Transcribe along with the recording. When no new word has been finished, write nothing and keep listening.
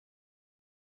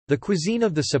The cuisine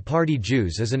of the Sephardi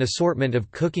Jews is an assortment of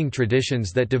cooking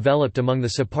traditions that developed among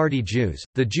the Sephardi Jews,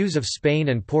 the Jews of Spain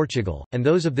and Portugal, and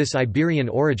those of this Iberian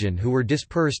origin who were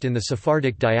dispersed in the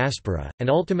Sephardic diaspora, and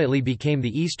ultimately became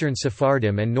the Eastern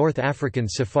Sephardim and North African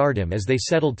Sephardim as they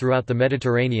settled throughout the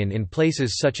Mediterranean in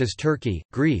places such as Turkey,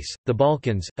 Greece, the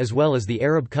Balkans, as well as the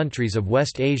Arab countries of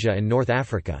West Asia and North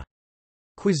Africa.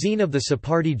 Cuisine of the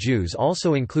Sephardi Jews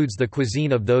also includes the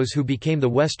cuisine of those who became the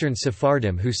Western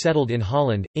Sephardim who settled in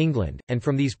Holland, England, and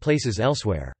from these places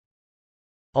elsewhere.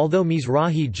 Although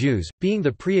Mizrahi Jews, being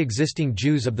the pre-existing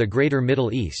Jews of the Greater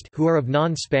Middle East who are of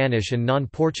non-Spanish and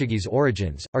non-Portuguese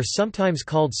origins, are sometimes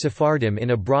called Sephardim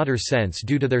in a broader sense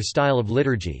due to their style of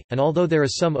liturgy, and although there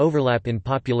is some overlap in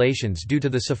populations due to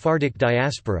the Sephardic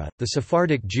diaspora, the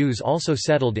Sephardic Jews also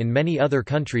settled in many other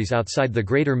countries outside the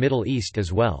Greater Middle East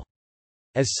as well.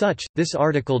 As such, this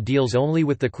article deals only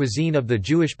with the cuisine of the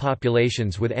Jewish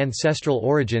populations with ancestral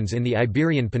origins in the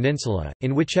Iberian Peninsula,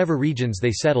 in whichever regions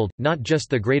they settled, not just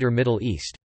the Greater Middle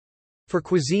East. For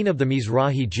cuisine of the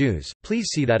Mizrahi Jews, please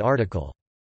see that article.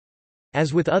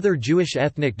 As with other Jewish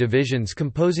ethnic divisions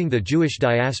composing the Jewish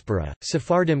diaspora,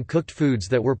 Sephardim cooked foods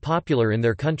that were popular in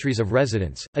their countries of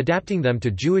residence, adapting them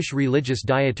to Jewish religious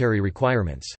dietary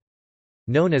requirements.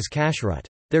 Known as kashrut.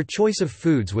 Their choice of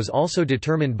foods was also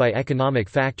determined by economic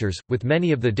factors, with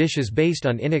many of the dishes based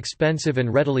on inexpensive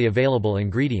and readily available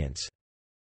ingredients.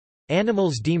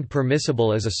 Animals deemed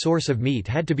permissible as a source of meat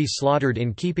had to be slaughtered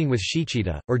in keeping with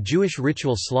shechita, or Jewish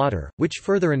ritual slaughter, which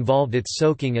further involved its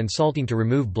soaking and salting to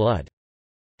remove blood.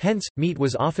 Hence, meat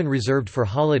was often reserved for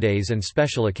holidays and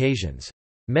special occasions.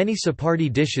 Many Sephardi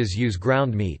dishes use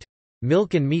ground meat.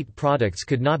 Milk and meat products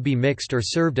could not be mixed or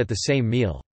served at the same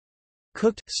meal.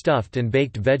 Cooked, stuffed and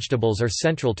baked vegetables are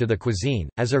central to the cuisine,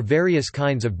 as are various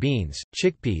kinds of beans,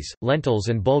 chickpeas, lentils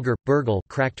and bulgur, burghul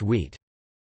cracked wheat.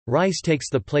 Rice takes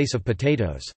the place of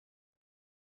potatoes.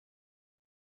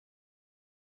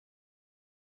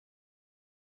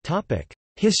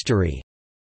 History.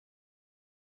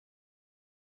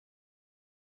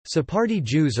 Sephardi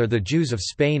Jews are the Jews of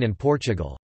Spain and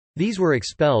Portugal. These were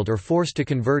expelled or forced to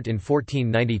convert in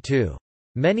 1492.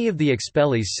 Many of the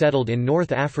expellees settled in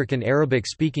North African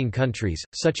Arabic-speaking countries,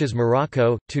 such as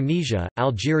Morocco, Tunisia,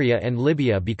 Algeria and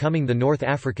Libya, becoming the North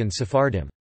African Sephardim.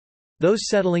 Those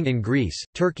settling in Greece,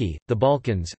 Turkey, the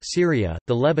Balkans, Syria,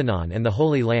 the Lebanon and the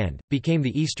Holy Land, became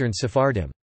the Eastern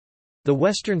Sephardim. The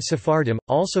Western Sephardim,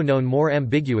 also known more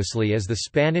ambiguously as the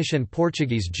Spanish and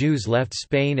Portuguese Jews, left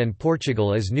Spain and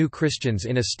Portugal as new Christians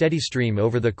in a steady stream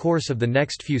over the course of the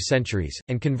next few centuries,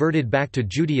 and converted back to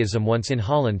Judaism once in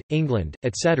Holland, England,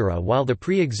 etc., while the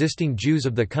pre-existing Jews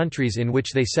of the countries in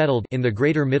which they settled in the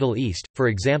Greater Middle East, for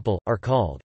example, are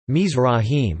called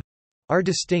Mizrahim, are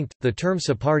distinct. The term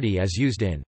Sephardi as used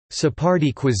in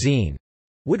Sephardi cuisine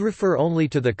would refer only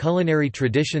to the culinary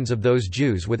traditions of those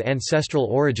Jews with ancestral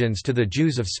origins to the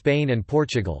Jews of Spain and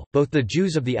Portugal, both the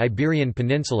Jews of the Iberian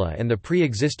Peninsula and the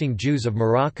pre-existing Jews of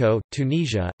Morocco,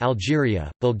 Tunisia,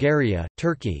 Algeria, Bulgaria,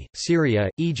 Turkey,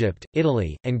 Syria, Egypt,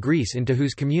 Italy, and Greece, into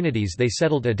whose communities they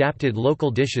settled, adapted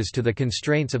local dishes to the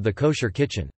constraints of the kosher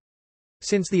kitchen.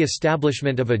 Since the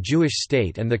establishment of a Jewish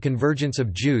state and the convergence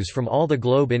of Jews from all the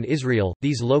globe in Israel,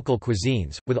 these local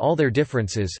cuisines, with all their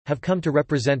differences, have come to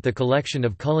represent the collection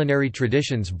of culinary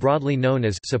traditions broadly known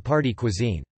as Sephardi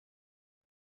cuisine.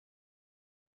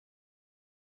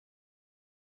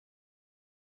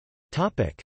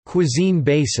 Cuisine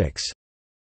basics.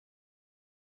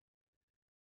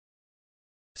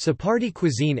 Sephardi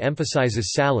cuisine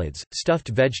emphasizes salads, stuffed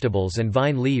vegetables and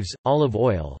vine leaves, olive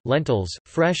oil, lentils,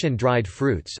 fresh and dried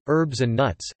fruits, herbs and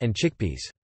nuts, and chickpeas.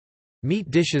 Meat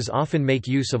dishes often make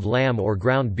use of lamb or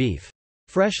ground beef.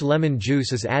 Fresh lemon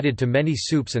juice is added to many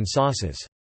soups and sauces.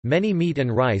 Many meat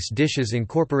and rice dishes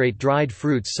incorporate dried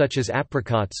fruits such as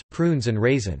apricots, prunes and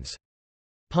raisins.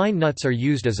 Pine nuts are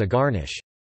used as a garnish.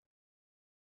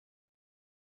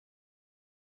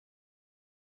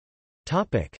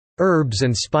 Herbs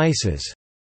and spices.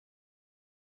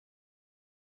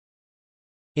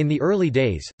 In the early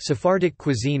days, Sephardic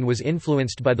cuisine was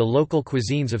influenced by the local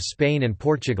cuisines of Spain and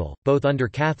Portugal, both under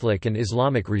Catholic and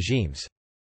Islamic regimes.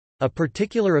 A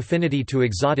particular affinity to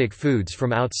exotic foods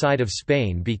from outside of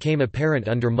Spain became apparent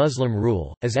under Muslim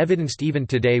rule, as evidenced even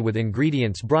today with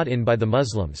ingredients brought in by the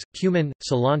Muslims. Cumin,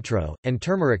 cilantro, and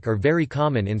turmeric are very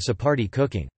common in Sephardi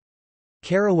cooking.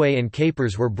 Caraway and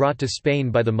capers were brought to Spain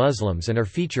by the Muslims and are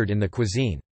featured in the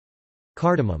cuisine.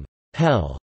 Cardamom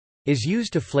hell is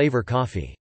used to flavor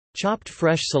coffee. Chopped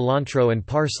fresh cilantro and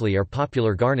parsley are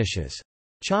popular garnishes.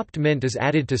 Chopped mint is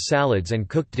added to salads and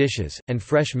cooked dishes, and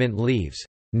fresh mint leaves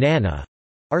nana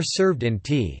are served in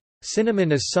tea.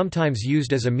 Cinnamon is sometimes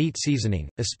used as a meat seasoning,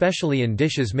 especially in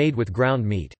dishes made with ground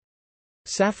meat.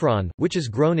 Saffron, which is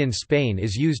grown in Spain,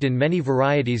 is used in many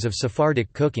varieties of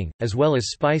Sephardic cooking, as well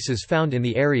as spices found in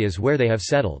the areas where they have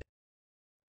settled.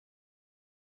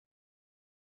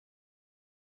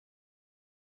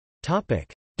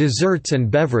 Desserts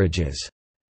and beverages.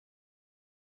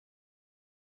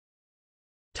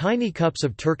 Tiny cups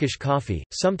of Turkish coffee,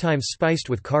 sometimes spiced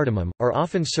with cardamom, are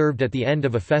often served at the end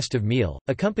of a festive meal,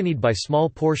 accompanied by small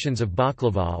portions of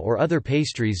baklava or other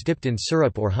pastries dipped in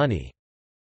syrup or honey.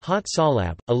 Hot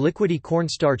salab, a liquidy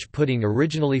cornstarch pudding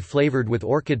originally flavored with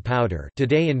orchid powder,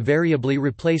 today invariably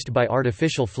replaced by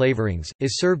artificial flavorings,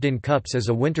 is served in cups as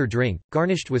a winter drink,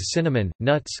 garnished with cinnamon,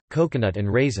 nuts, coconut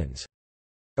and raisins.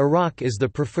 Arak is the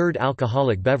preferred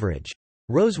alcoholic beverage.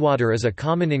 Rosewater is a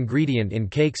common ingredient in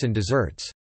cakes and desserts.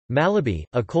 Malabi,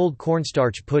 a cold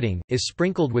cornstarch pudding, is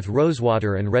sprinkled with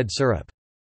rosewater and red syrup.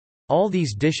 All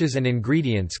these dishes and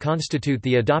ingredients constitute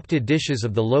the adopted dishes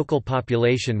of the local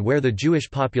population where the Jewish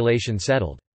population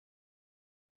settled.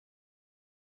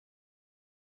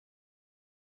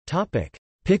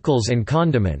 Pickles and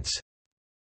condiments.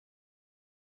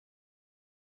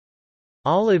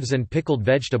 Olives and pickled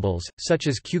vegetables, such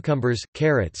as cucumbers,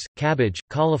 carrots, cabbage,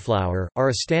 cauliflower, are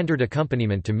a standard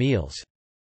accompaniment to meals.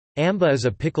 Amba is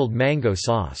a pickled mango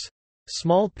sauce.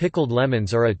 Small pickled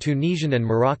lemons are a Tunisian and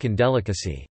Moroccan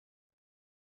delicacy.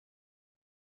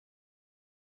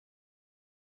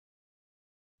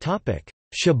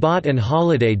 Shabbat and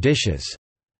holiday dishes.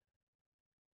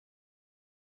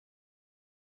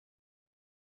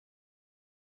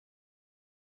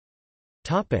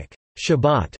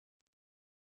 Shabbat.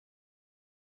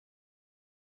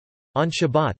 On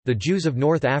Shabbat, the Jews of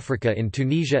North Africa in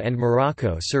Tunisia and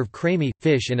Morocco serve creamy,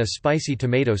 fish in a spicy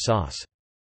tomato sauce.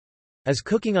 As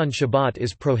cooking on Shabbat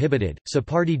is prohibited,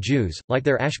 Sephardi Jews, like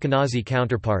their Ashkenazi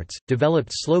counterparts,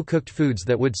 developed slow-cooked foods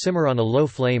that would simmer on a low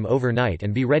flame overnight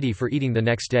and be ready for eating the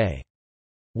next day.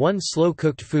 One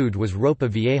slow-cooked food was ropa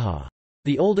vieja.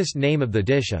 The oldest name of the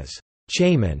dish is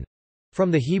chaman, from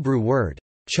the Hebrew word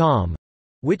cham,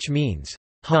 which means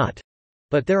hot,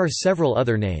 but there are several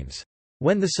other names.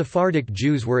 When the Sephardic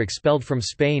Jews were expelled from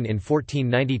Spain in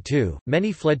 1492,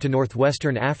 many fled to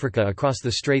northwestern Africa across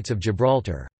the Straits of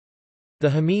Gibraltar. The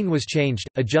hameen was changed,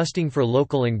 adjusting for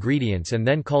local ingredients, and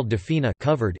then called dafina,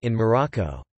 covered, in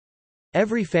Morocco.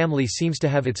 Every family seems to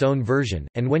have its own version,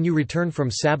 and when you return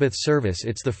from Sabbath service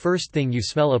it's the first thing you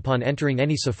smell upon entering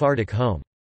any Sephardic home.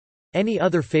 Any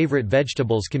other favorite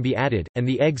vegetables can be added, and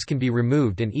the eggs can be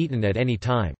removed and eaten at any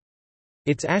time.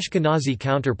 Its Ashkenazi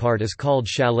counterpart is called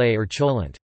chalet or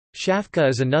cholent. Shafka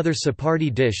is another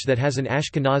Sephardi dish that has an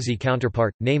Ashkenazi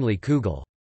counterpart, namely kugel.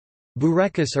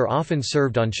 Burekas are often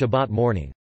served on Shabbat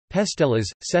morning. Pastellas,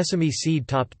 sesame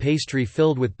seed-topped pastry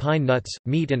filled with pine nuts,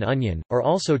 meat and onion, are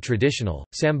also traditional.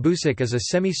 Sambusak is a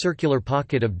semicircular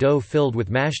pocket of dough filled with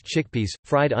mashed chickpeas,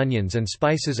 fried onions and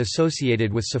spices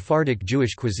associated with Sephardic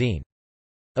Jewish cuisine.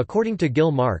 According to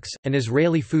Gil Marks, an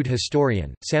Israeli food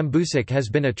historian, sambusak has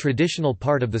been a traditional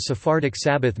part of the Sephardic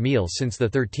Sabbath meal since the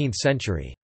 13th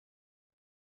century.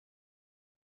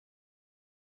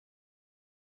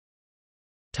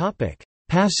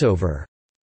 Passover.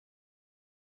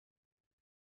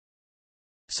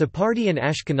 Sephardi and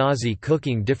Ashkenazi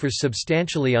cooking differs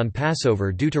substantially on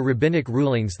Passover due to rabbinic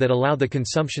rulings that allow the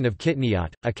consumption of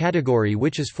kitniyot, a category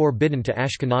which is forbidden to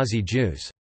Ashkenazi Jews.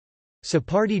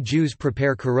 Sephardi Jews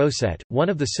prepare karoset, one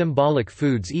of the symbolic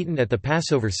foods eaten at the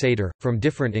Passover Seder, from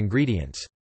different ingredients.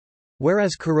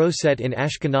 Whereas karoset in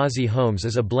Ashkenazi homes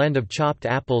is a blend of chopped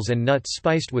apples and nuts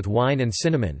spiced with wine and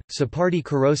cinnamon, Sephardi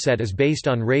karoset is based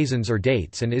on raisins or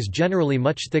dates and is generally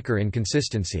much thicker in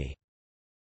consistency.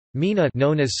 Mina,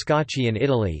 known as scotchi in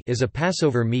Italy, is a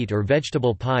Passover meat or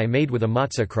vegetable pie made with a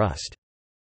matzah crust.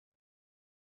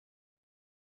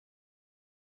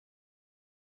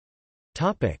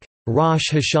 Rosh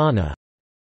Hashana.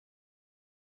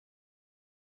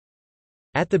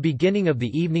 At the beginning of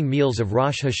the evening meals of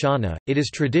Rosh Hashana, it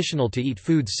is traditional to eat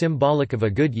foods symbolic of a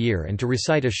good year and to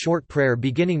recite a short prayer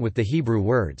beginning with the Hebrew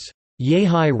words,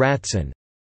 Yehi Ratzon,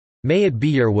 may it be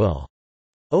your will,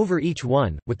 over each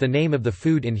one, with the name of the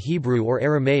food in Hebrew or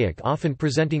Aramaic often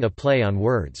presenting a play on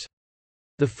words.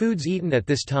 The foods eaten at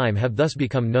this time have thus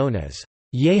become known as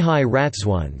Yehi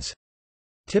Ratzons.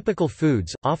 Typical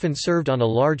foods, often served on a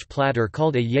large platter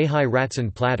called a Yehi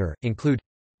Ratzon platter, include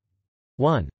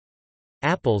 1.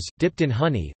 Apples, dipped in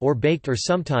honey, or baked or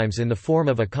sometimes in the form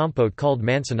of a compote called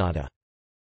manzanada.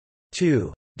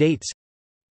 2. Dates.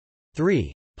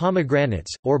 3.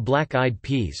 Pomegranates, or black-eyed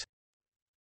peas.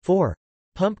 4.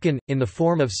 Pumpkin, in the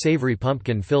form of savory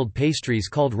pumpkin-filled pastries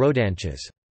called rodanches.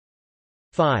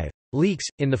 5. Leeks,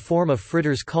 in the form of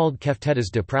fritters called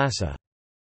keftedes de prasa.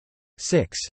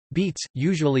 6. Beets,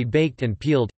 usually baked and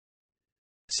peeled.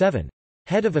 7.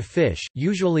 Head of a fish,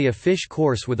 usually a fish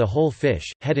course with a whole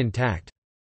fish, head intact.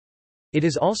 It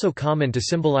is also common to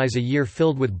symbolize a year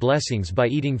filled with blessings by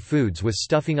eating foods with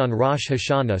stuffing on Rosh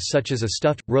Hashana, such as a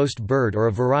stuffed, roast bird or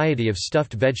a variety of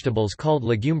stuffed vegetables called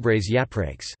legumbres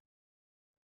yaprakes.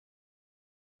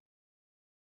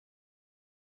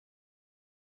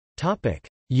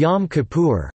 Yom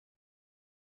Kippur.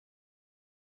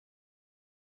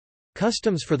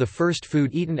 Customs for the first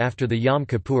food eaten after the Yom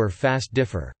Kippur fast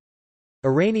differ.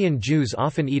 Iranian Jews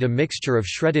often eat a mixture of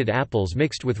shredded apples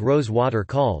mixed with rose water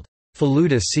called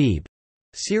faluda seeb.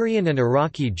 Syrian and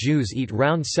Iraqi Jews eat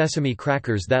round sesame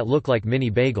crackers that look like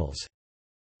mini bagels.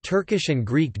 Turkish and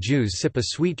Greek Jews sip a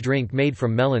sweet drink made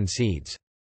from melon seeds.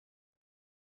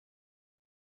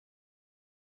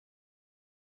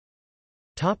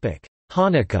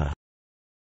 Hanukkah.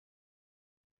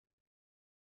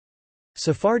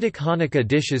 Sephardic Hanukkah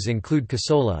dishes include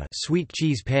casola, sweet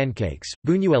cheese pancakes,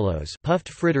 buñuelos, puffed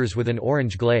fritters with an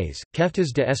orange glaze,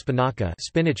 keftes de espinaca,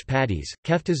 spinach patties,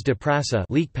 keftes de prasa,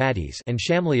 leek patties, and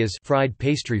shamlias, fried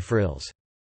pastry frills.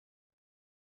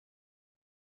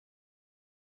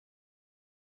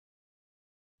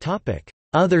 Topic: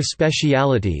 Other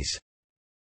specialities.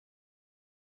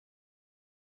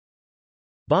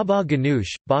 Baba ganoush,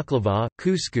 baklava,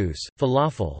 couscous,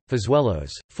 falafel,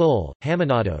 fazuelos, ful,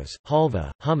 hamanados, halva,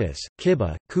 hummus,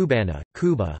 kibbeh, kubana,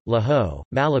 kuba, laho,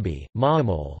 malabi,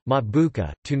 ma'amol,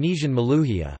 matbuka, Tunisian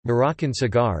malouhia, Moroccan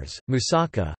cigars,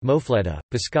 moussaka, mofleta,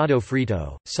 pescado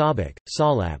frito, sabak,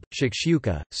 salab,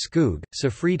 shakshuka, skoog,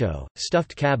 sofrito,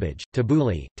 stuffed cabbage,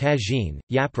 tabbouleh, tagine,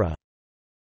 yapra,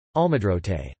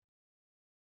 almadrote.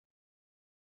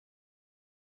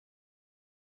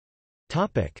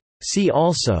 See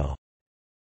also: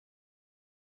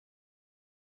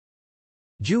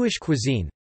 Jewish cuisine,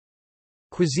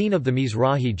 Cuisine of the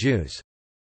Mizrahi Jews.